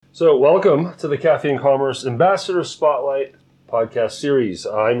So welcome to the Caffeine Commerce Ambassador Spotlight podcast series.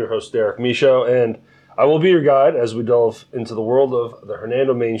 I'm your host, Derek Michaud, and I will be your guide as we delve into the world of the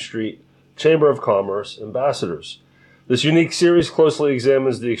Hernando Main Street Chamber of Commerce ambassadors. This unique series closely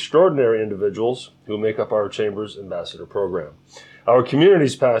examines the extraordinary individuals who make up our Chamber's ambassador program. Our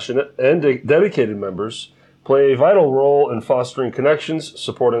community's passionate and dedicated members play a vital role in fostering connections,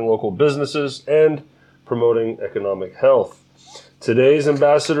 supporting local businesses, and promoting economic health. Today's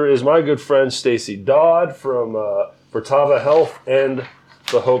ambassador is my good friend Stacy Dodd from Vertava Health and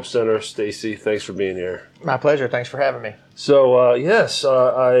the Hope Center. Stacy, thanks for being here. My pleasure. Thanks for having me. So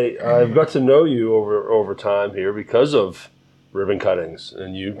I've got to know you over time here because of ribbon cuttings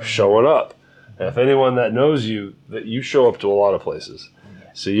and you showing up. And if anyone that knows you, that you show up to a lot of places.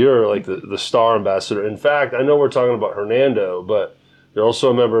 So you're like the star ambassador. In fact, I know we're talking about Hernando, but you're also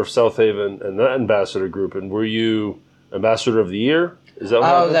a member of South Haven and that ambassador group. And were you Ambassador of the Year? Is that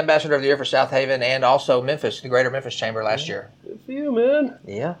what I was Ambassador of the Year for South Haven and also Memphis, the Greater Memphis Chamber last year. Good for you, man.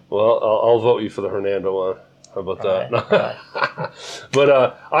 Yeah. Well, I'll vote you for the Hernando one. How about that? Right.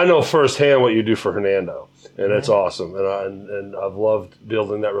 But I know firsthand what you do for Hernando, and it's awesome. And I've loved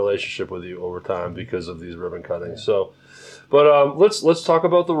building that relationship with you over time because of these ribbon cuttings. So, but let's talk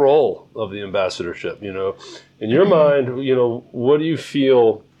about the role of the ambassadorship. You know, in your mind, you know, what do you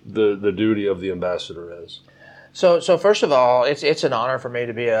feel the duty of the ambassador is? So first of all, it's an honor for me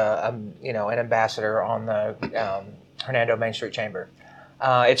to be an ambassador on the Hernando Main Street Chamber.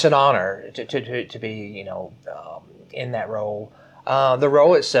 It's an honor to be in that role. The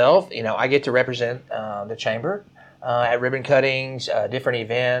role itself, I get to represent the chamber at ribbon cuttings, different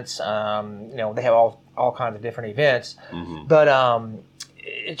events. They have all kinds of different events, but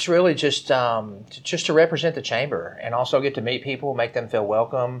it's really just to represent the chamber and also get to meet people, make them feel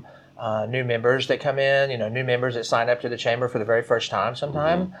welcome. New members that come in, new members that sign up to the chamber for the very first time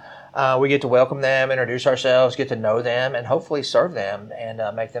sometime. We get to welcome them, introduce ourselves, get to know them, and hopefully serve them and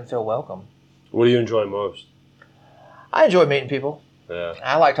make them feel welcome. What do you enjoy most? I enjoy meeting people. Yeah.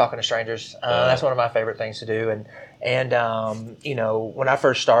 I like talking to strangers. That's one of my favorite things to do. And when I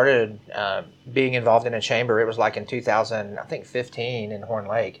first started being involved in a chamber, it was like in 2015 in Horn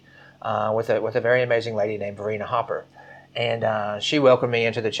Lake with a very amazing lady named Verena Hopper. And she welcomed me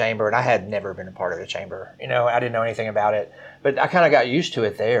into the chamber, and I had never been a part of the chamber. I didn't know anything about it, but I kind of got used to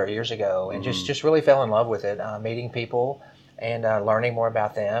it there years ago, and just really fell in love with it. Meeting people and learning more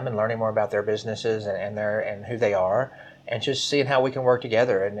about them, and learning more about their businesses and who they are, and just seeing how we can work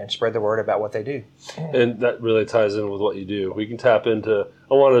together and spread the word about what they do. And that really ties in with what you do. We can tap into.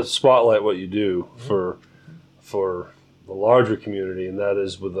 I want to spotlight what you do for the larger community, and that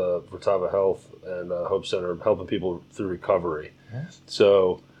is with Vertava Health and Hope Center, helping people through recovery.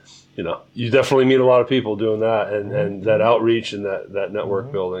 So, you definitely meet a lot of people doing that and that outreach and that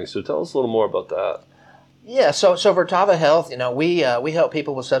network building. So tell us a little more about that. Yeah, so Vertava Health, we help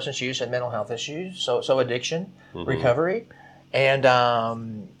people with substance use and mental health issues, so addiction, recovery. And,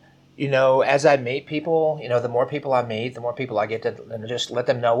 as I meet people, the more people I meet, the more people I get to just let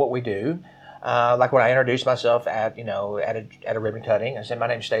them know what we do. Like when I introduced myself at a ribbon cutting, I said, "My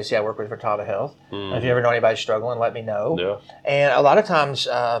name's Stacy. I work with Vertava Health. If you ever know anybody struggling, let me know." Yeah. And a lot of times,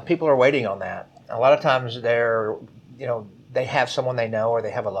 people are waiting on that. A lot of times, they have someone they know or they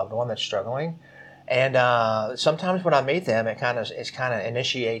have a loved one that's struggling. And sometimes when I meet them, it kind of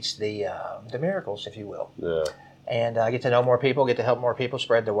initiates the miracles, if you will. Yeah. And I get to know more people, get to help more people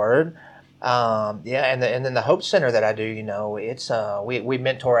spread the word. And then the Hope Center that I do, it's we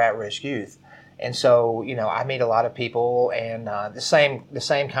mentor at-risk youth. And so, I meet a lot of people, and the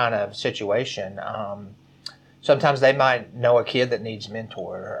same kind of situation. Sometimes they might know a kid that needs mentored,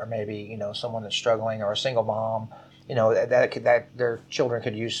 or maybe someone that's struggling, or a single mom. That their children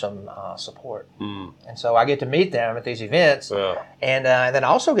could use some support. And so I get to meet them at these events, and then I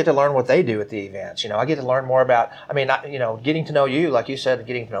also get to learn what they do at the events. I get to learn more about. Getting to know you, like you said,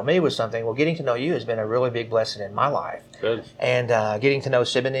 getting to know me was something. Well, getting to know you has been a really big blessing in my life. Good. And getting to know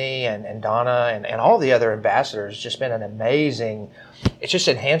Siboney and Donna and all the other ambassadors has just been an amazing. It's just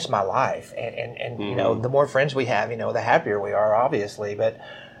enhanced my life, and the more friends we have, the happier we are, obviously. But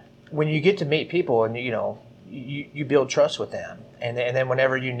when you get to meet people, and you build trust with them, and then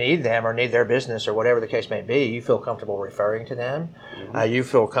whenever you need them or need their business or whatever the case may be, you feel comfortable referring to them. You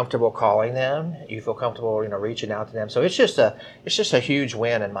feel comfortable calling them. You feel comfortable, reaching out to them. So it's just a huge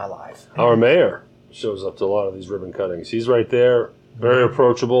win in my life. Our mayor shows up to a lot of these ribbon cuttings. He's right there, very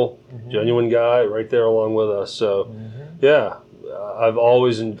approachable, genuine guy, right there along with us. So, yeah,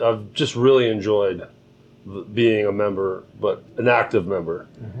 I've just really enjoyed being a member, but an active member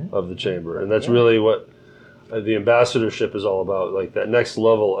of the chamber, and that's really what. the ambassadorship is all about like that next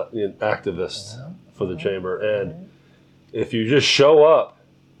level activist for the chamber. And if you just show up,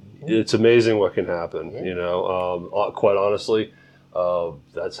 it's amazing what can happen. You know, quite honestly,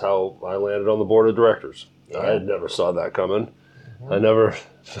 that's how I landed on the board of directors. I never saw that coming. I never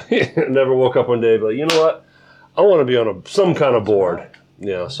woke up one day but you know what, I want to be on some kind of board.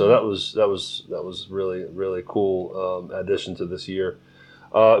 Yeah, so that was really, really cool addition to this year.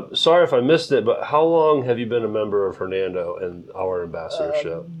 Sorry if I missed it, but how long have you been a member of Hernando and our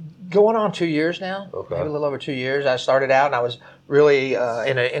ambassadorship? Going on 2 years now. Okay. Maybe a little over 2 years. I started out and I was really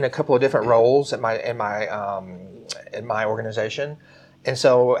in a couple of different roles in my organization. And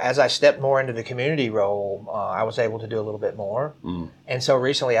so as I stepped more into the community role, I was able to do a little bit more. And so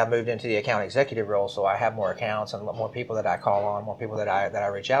recently I moved into the account executive role, so I have more accounts and more people that I call on, more people that I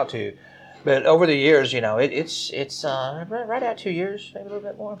reach out to. But over the years, you know, it's right at 2 years, maybe a little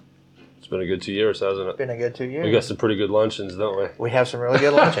bit more. It's been a good 2 years, hasn't it? It's been a good 2 years. We got some pretty good luncheons, don't we? We have some really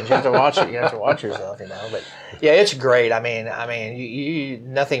good luncheons. You have to watch it. You have to watch yourself, you know. But yeah, it's great. I mean, you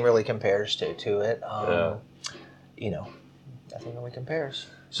nothing really compares to it. You know, nothing really compares.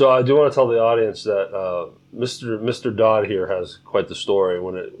 So I do want to tell the audience that Mr. Dodd here has quite the story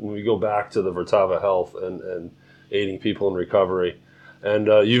when we go back to the Vertava Health and aiding people in recovery. And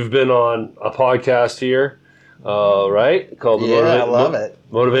you've been on a podcast here, right? Called I love it.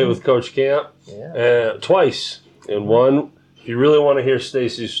 Motivate with Coach Camp. Twice. And one, if you really want to hear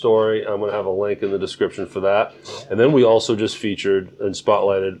Stacy's story, I'm going to have a link in the description for that. And then we also just featured and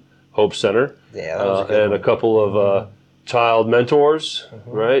spotlighted Hope Center. Yeah, that was a good and one. a couple of child mentors,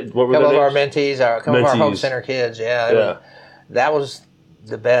 right? What were a couple of their our names? mentees, a couple of our Hope Center kids. That was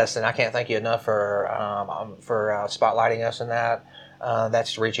the best, and I can't thank you enough for spotlighting us in that.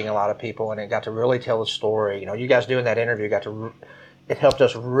 That's reaching a lot of people, and it got to really tell the story. You know, you guys doing that interview it helped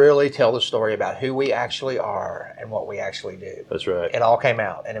us really tell the story about who we actually are and what we actually do. That's right. It all came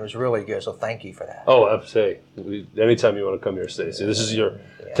out, and it was really good. So thank you for that. Oh, anytime you want to come here, Stacy. This is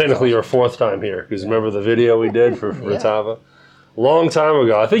technically your fourth time here, because remember the video we did for Vertava? Long time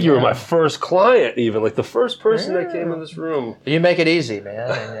ago. I think you were my first client, even, like the first person that came in this room. You make it easy, man,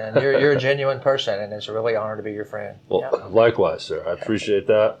 and you're a genuine person, and it's a really honor to be your friend. Well, likewise, sir. I appreciate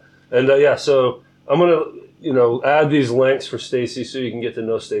that. And so I'm going to add these links for Stacy so you can get to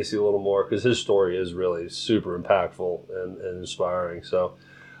know Stacy a little more, because his story is really super impactful and inspiring. So,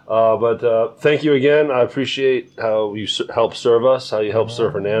 but thank you again. I appreciate how you help serve us, how you help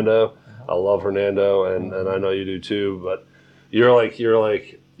serve Hernando. I love Hernando, and I know you do too. But you're like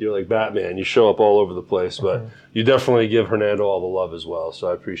Batman. You show up all over the place, but you definitely give Hernando all the love as well. So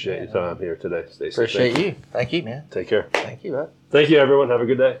I appreciate your time here today, Stacy. Appreciate you. Thank you, man. Take care. Thank you, bud. Thank you, everyone. Have a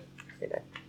good day. Good day.